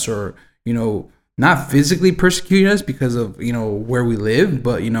roasting us, or, not physically persecuting us because of, where we live,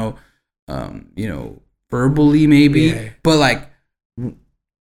 but, verbally maybe, but like,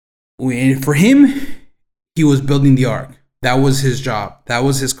 for him, he was building the ark. That was his job. That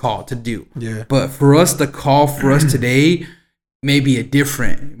was his call to do. Yeah. But for us, the call for us today may be a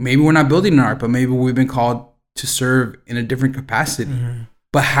different. Maybe we're not building an ark, but maybe we've been called to serve in a different capacity.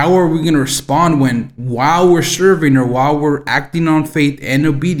 But how are we going to respond when, while we're serving, or while we're acting on faith and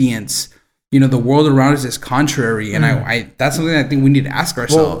obedience, the world around us is contrary? And I that's something I think we need to ask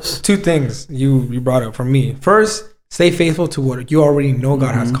ourselves. Well, two things you brought up from me. First, stay faithful to what you already know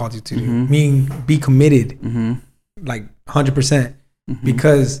God has called you to do. Meaning, be committed, like 100%.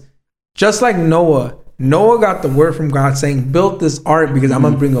 Because just like Noah got the word from God saying, build this ark because I'm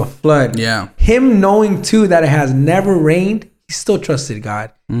going to bring a flood. Yeah. Him knowing too that it has never rained, he still trusted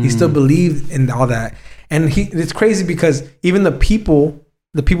God. He still believed in all that. And it's crazy because even the people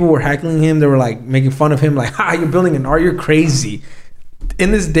were heckling him. They were like making fun of him, like, you're building an ark, you're crazy.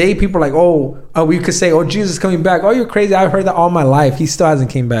 In this day, people are like, we could say, Jesus is coming back. You're crazy. I've heard that all my life. He still hasn't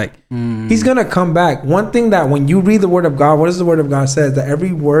came back. He's going to come back. One thing that when you read the word of God, what does the word of God says? That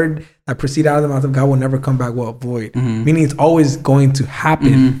every word that proceeds out of the mouth of God will never come back void. Meaning it's always going to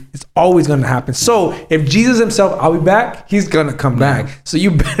happen. It's always going to happen. So if Jesus himself, I'll be back, he's going to come back. So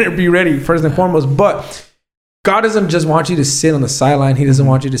you better be ready first and foremost. But God doesn't just want you to sit on the sideline. He doesn't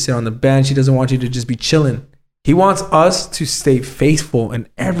want you to sit on the bench. He doesn't want you to just be chilling. He wants us to stay faithful in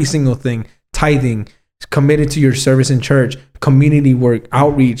every single thing. Tithing, committed to your service in church, community work,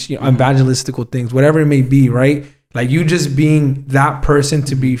 outreach, evangelistical things, whatever it may be, right? Like you just being that person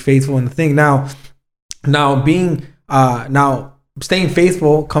to be faithful in the thing. Now staying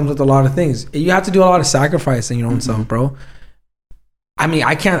faithful comes with a lot of things. You have to do a lot of sacrifice in your own self, bro. I mean,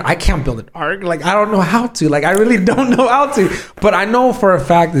 I can't build an ark. Like, I don't know how to. Like, I really don't know how to. But I know for a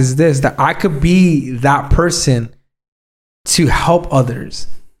fact that I could be that person to help others.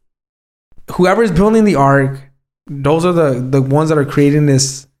 Whoever's building the ark, those are the ones that are creating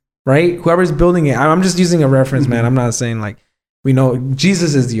this, right? Whoever's building it. I'm just using a reference, man. I'm not saying like, we know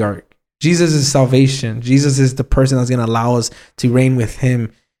Jesus is the ark. Jesus is salvation. Jesus is the person that's going to allow us to reign with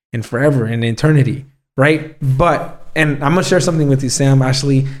him in forever, in eternity, right? And I'm going to share something with you, Sam.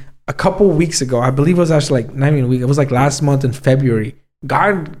 Actually, a couple weeks ago, I believe it was actually like, not even a week, it was like last month in February,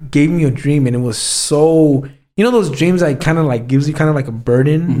 God gave me a dream, and it was so, those dreams that kind of like gives you kind of like a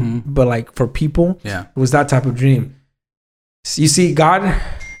burden, but like for people, it was that type of dream. So you see, God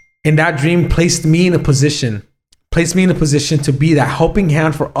in that dream placed me in a position to be that helping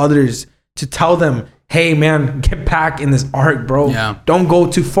hand for others, to tell them, hey man, get back in this ark, bro. Yeah. Don't go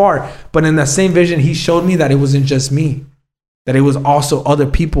too far. But in that same vision, he showed me that it wasn't just me, that it was also other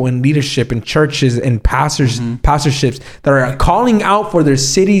people in leadership, in churches, and pastorships that are calling out for their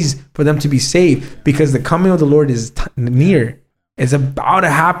cities for them to be saved, because the coming of the Lord is near. It's about to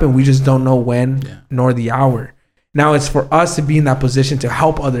happen. We just don't know when nor the hour. Now it's for us to be in that position to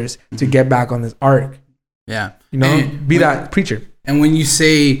help others to get back on this ark. Yeah. Be that preacher. And when you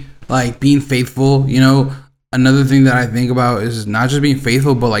say like being faithful, another thing that I think about is not just being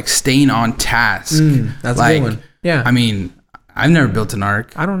faithful, but like staying on task. That's like, a good one. Yeah. I mean, I've never built an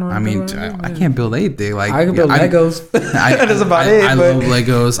ark. I don't know. I can't build anything. Like I can build Legos. That's about it. I love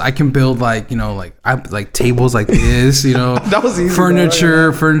Legos. I can build like tables like this. That was easy.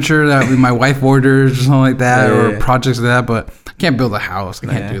 Furniture that my wife orders or something like that, or projects like that. But I can't build a house. I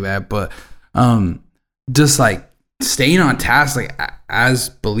can't do that. But just like staying on task, like as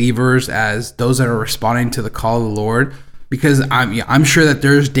believers, as those that are responding to the call of the Lord, because I'm sure that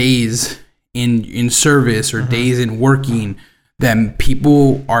there's days in service or days in working that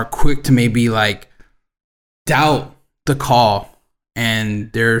people are quick to maybe like doubt the call,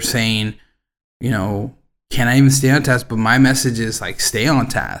 and they're saying, can I even stay on task? But my message is like, stay on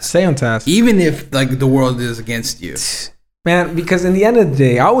task. Stay on task. Even if like the world is against you. Man, because in the end of the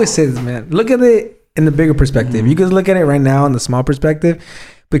day, I always say this, man, look at it in the bigger perspective. You can look at it right now in the small perspective,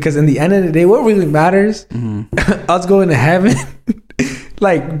 Because in the end of the day, what really matters, us going to heaven,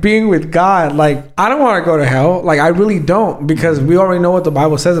 like being with God. Like, I don't want to go to hell. Like, I really don't, because we already know what the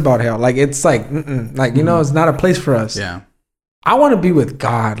Bible says about hell. Like, it's like, like, you know, it's not a place for us. Yeah. I want to be with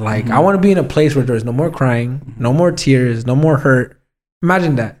God. Like, I want to be in a place where there's no more crying, no more tears, no more hurt.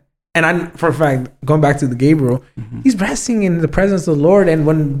 Imagine that. And I, for a fact, going back to the Gabriel, he's resting in the presence of the Lord. And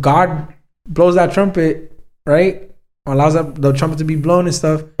when God blows that trumpet, right, or allows the trumpet to be blown and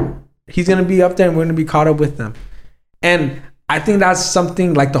stuff, he's going to be up there and we're going to be caught up with them. And I think that's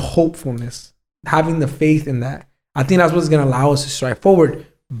something like the hopefulness, having the faith in that. I think that's what's going to allow us to strive forward.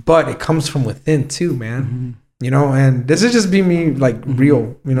 But it comes from within too, man. You know, and this is just being me, like,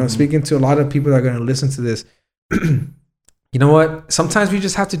 real, you know, speaking to a lot of people that are going to listen to this. You know what? Sometimes we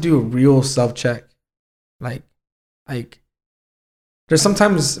just have to do a real self-check. Like there's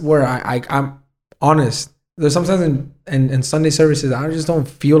sometimes where I'm honest. There's sometimes in Sunday services, I just don't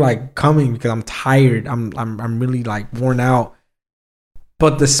feel like coming because I'm tired. I'm really like worn out.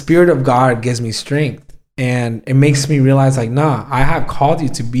 But the Spirit of God gives me strength, and it makes me realize, like, nah, I have called you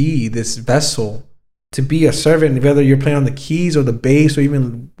to be this vessel, to be a servant, whether you're playing on the keys or the bass or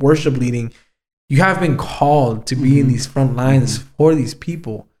even worship leading. You have been called to be in these front lines for these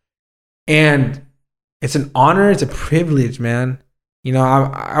people. And it's an honor. It's a privilege, man. You know,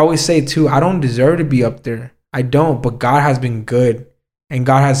 I always say too, I don't deserve to be up there. I don't, but God has been good. And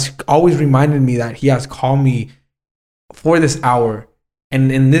God has always reminded me that he has called me for this hour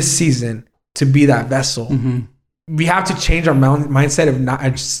and in this season to be that vessel. We have to change our mindset of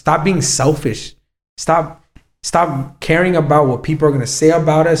not, stop being selfish. Stop caring about what people are going to say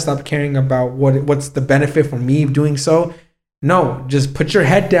about us. Stop caring about what's the benefit for me doing so. No, just put your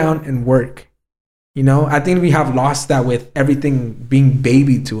head down and work. You know, I think we have lost that with everything being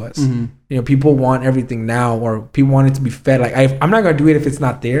baby to us. You know, people want everything now, or people want it to be fed. Like, I'm not going to do it if it's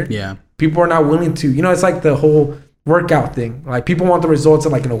not there. Yeah. People are not willing to, you know, it's like the whole workout thing. Like, people want the results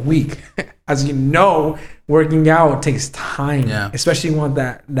in a week. As you know, working out takes time. Yeah. Especially you want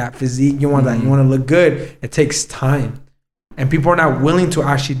that physique. You want that. You want to look good. It takes time. And people are not willing to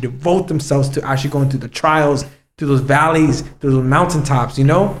actually devote themselves to actually going through the trials, through those valleys, through those mountaintops. You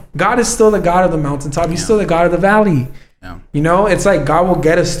know, God is still the God of the mountaintop. He's still the God of the valley. Yeah. You know, it's like God will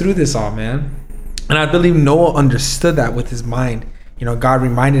get us through this all, man. And I believe Noah understood that with his mind. You know, God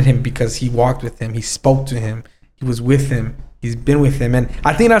reminded him because he walked with him. He spoke to him. He was with him. He's been with him. And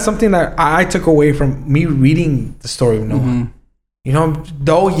I think that's something that I took away from me reading the story of Noah. You know,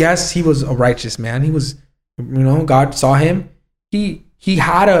 though, yes, he was a righteous man. He was, you know, God saw him. He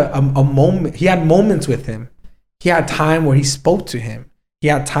had a moment. He had moments with him. He had time where he spoke to him. He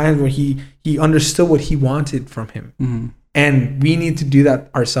had times where he understood what he wanted from him. And we need to do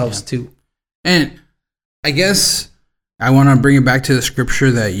that ourselves too. And I guess I want to bring it back to the scripture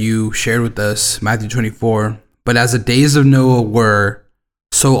that you shared with us, Matthew 24. But as the days of Noah were,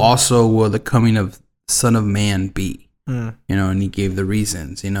 so also will the coming of Son of Man be. You know, and he gave the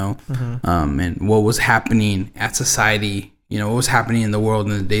reasons, you know, and what was happening at society, you know, what was happening in the world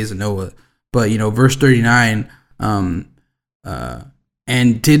in the days of Noah. But, you know, verse 39, and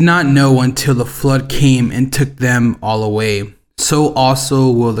did not know until the flood came and took them all away. So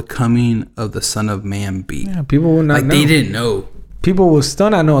also will the coming of the Son of Man be. Yeah, people will not know. They didn't know. People will still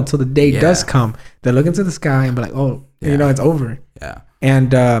not know until the day does come. They'll look into the sky and be like, oh, you know, it's over. Yeah.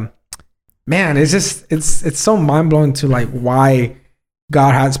 And man, it's just, it's so mind-blowing to like why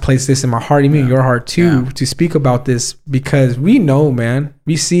God has placed this in my heart, even in your heart too, to speak about this, because we know, man,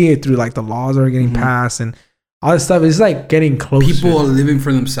 we see it through like the laws that are getting passed and all this stuff. Is like getting closer. People are living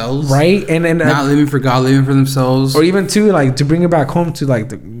for themselves, right? And not living for God, living for themselves. Or even too, like, to bring it back home to like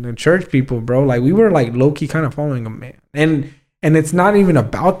the church people, bro. Like, we were like low key kind of following them, man. And it's not even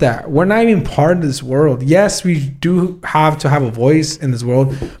about that. We're not even part of this world. Yes, we do have to have a voice in this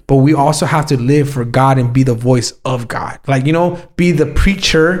world, but we also have to live for God and be the voice of God. Like, you know, be the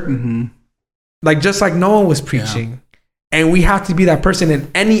preacher, like just like Noah was preaching. Yeah. And we have to be that person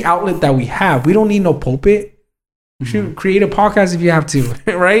in any outlet that we have. We don't need no pulpit. You should create a podcast if you have to,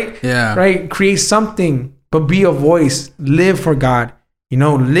 right? Yeah. Right? Create something, but be a voice. Live for God. You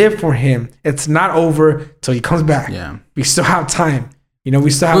know, live for him. It's not over till he comes back. Yeah. We still have time. You know,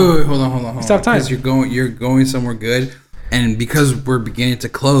 we still have... Wait, hold on. We still have time. Because you're going somewhere good. And because we're beginning to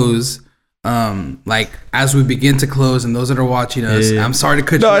close, like, as we begin to close, and those that are watching us, I'm sorry to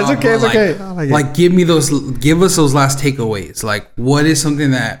cut you off. No, it's okay. Like, give us those last takeaways. Like, what is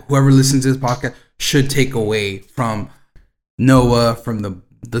something that whoever listens to this podcast should take away from Noah, from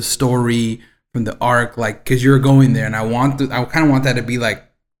the story, from the ark, like, because you're going there, and I kind of want that to be like,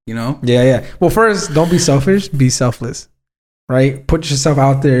 you know. Yeah. Well, first, don't be selfish, be selfless, right? Put yourself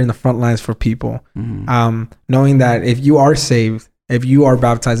out there in the front lines for people. Knowing that if you are saved, if you are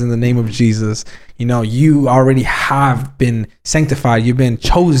baptized in the name of Jesus, you know, you already have been sanctified. You've been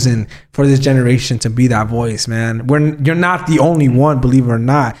chosen for this generation to be that voice, man. You're not the only one, believe it or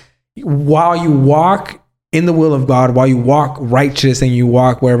not. While you walk in the will of God, while you walk righteous and you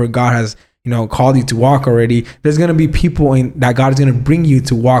walk wherever God has, you know, called you to walk already, there's going to be people that God is going to bring you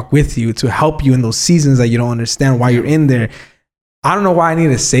to walk with you, to help you in those seasons that you don't understand why you're in there. I don't know why I need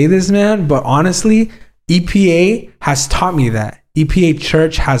to say this, man, but honestly, EPA has taught me that. EPA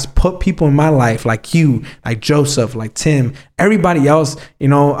Church has put people in my life like you, like Joseph, like Tim, everybody else, you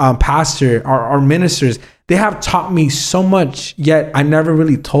know, pastor, our ministers. They have taught me so much, yet I never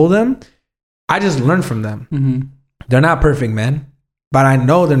really told them. I just learned from them. They're not perfect, man, but I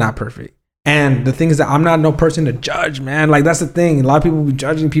know they're not perfect. And the thing is that I'm not no person to judge, man. Like, that's the thing. A lot of people be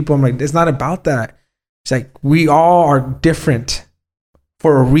judging people. I'm like, it's not about that. It's like we all are different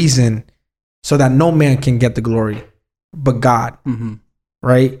for a reason, so that no man can get the glory but God.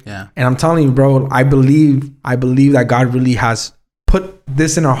 Right? Yeah. And I'm telling you, bro, I believe that God really has put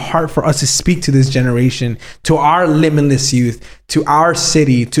this in our heart for us to speak to this generation, to our limitless youth, to our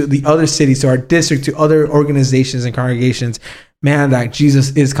city, to the other cities, to our district, to other organizations and congregations, man, that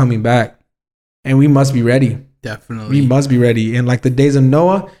Jesus is coming back. And we must be ready. Definitely. We must be ready. And like the days of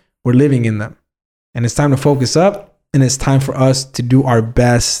Noah, we're living in them. And it's time to focus up, and it's time for us to do our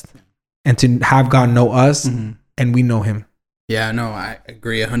best and to have God know us, and we know him. Yeah, no, I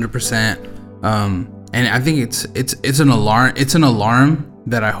agree 100%. And I think it's an alarm. It's an alarm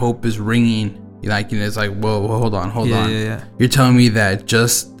that I hope is ringing. Like, you know, it's like, whoa, hold on. Yeah. You're telling me that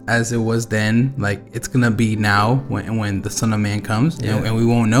just as it was then, like, it's gonna be now when the Son of Man comes, and we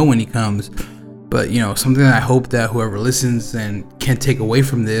won't know when he comes. But, you know, something that I hope that whoever listens and can take away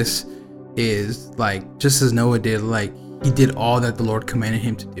from this is, like, just as Noah did, like, he did all that the Lord commanded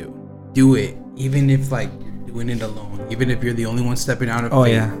him to do. Do it, even if, like, you're doing it alone, even if you're the only one stepping out of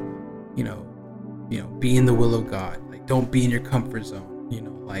faith. You know, be in the will of God. Like, don't be in your comfort zone. You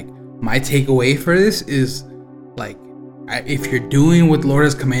know, like, my takeaway for this is, like, if you're doing what the Lord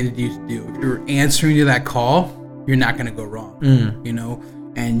has commanded you to do, if you're answering to that call, you're not gonna go wrong. You know.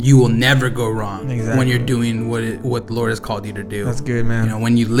 And you will never go wrong when you're doing what the Lord has called you to do. That's good, man. You know,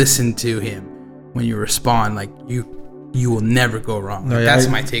 when you listen to him, when you respond, like, you will never go wrong. Like, that's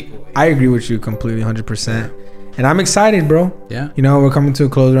my takeaway. I agree with you completely, 100%. And I'm excited, bro. Yeah. You know, we're coming to a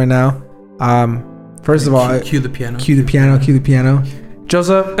close right now. First of all, cue the piano. Cue the piano.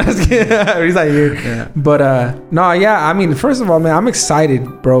 Joseph. He's not here. Yeah. But no, yeah. I mean, first of all, man, I'm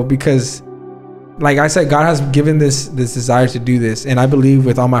excited, bro, because, like I said, God has given this desire to do this, and I believe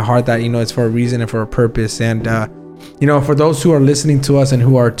with all my heart that, you know, it's for a reason and for a purpose. And you know, for those who are listening to us and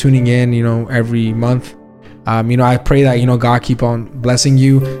who are tuning in, you know, every month, you know, I pray that, you know, God keep on blessing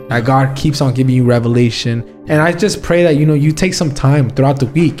you, that God keeps on giving you revelation, and I just pray that, you know, you take some time throughout the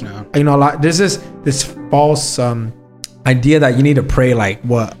week. You know, there's this false idea that you need to pray like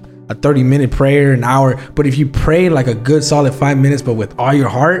what, a 30-minute prayer, an hour, but if you pray like a good solid 5 minutes, but with all your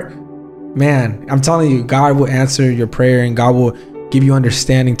heart, man, I'm telling you, God will answer your prayer, and God will give you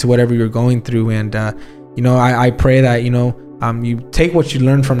understanding to whatever you're going through. And you know, I pray that, you know, you take what you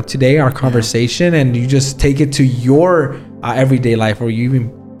learned from today, our conversation, and you just take it to your everyday life, or you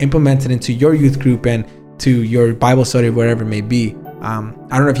even implement it into your youth group and to your Bible study, wherever it may be. I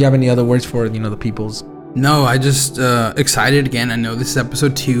don't know if you have any other words for, you know, the peoples. No, I just excited again. I know this is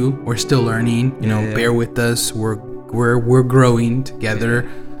episode 2. We're still learning. You know, bear with us. We're growing together.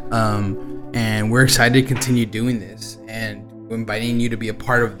 And we're excited to continue doing this, and we're inviting you to be a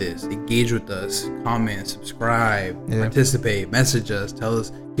part of this. Engage with us, comment, subscribe, participate, message us, tell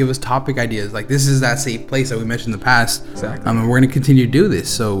us, give us topic ideas. Like, this is that safe place that we mentioned in the past. Exactly. And we're going to continue to do this.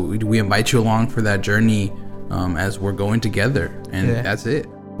 So we invite you along for that journey as we're going together. And that's it.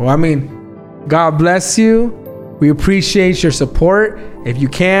 Well, I mean, God bless you. We appreciate your support. If you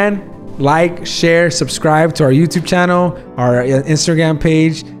can, like, share, subscribe to our YouTube channel, our Instagram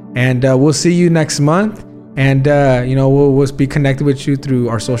page. And we'll see you next month. And, you know, we'll be connected with you through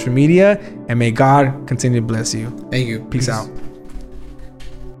our social media. And may God continue to bless you. Thank you. Peace out.